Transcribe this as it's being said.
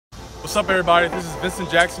What's up, everybody? This is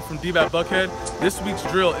Vincent Jackson from DBAT Buckhead. This week's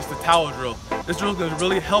drill is the towel drill. This drill is going to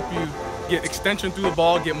really help you get extension through the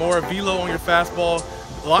ball, get more velo on your fastball,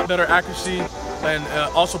 a lot better accuracy, and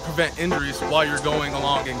also prevent injuries while you're going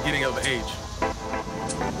along and getting of age.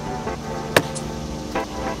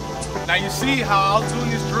 Now you see how I was doing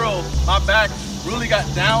this drill, my back really got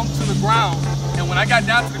down to the ground, and when I got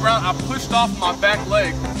down to the ground, I pushed off my back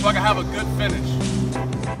leg so I could have a good finish.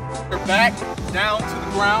 Your back down to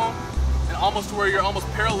the ground, and almost to where you're almost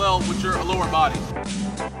parallel with your lower body.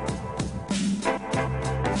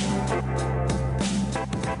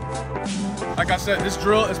 Like I said, this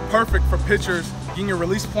drill is perfect for pitchers, getting your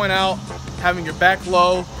release point out, having your back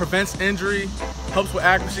low, prevents injury, helps with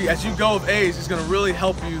accuracy. As you go of age, it's gonna really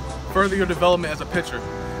help you further your development as a pitcher.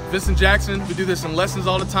 Vincent Jackson, we do this in lessons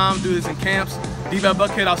all the time, do this in camps. DBAT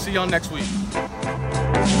Buckhead, I'll see y'all next week.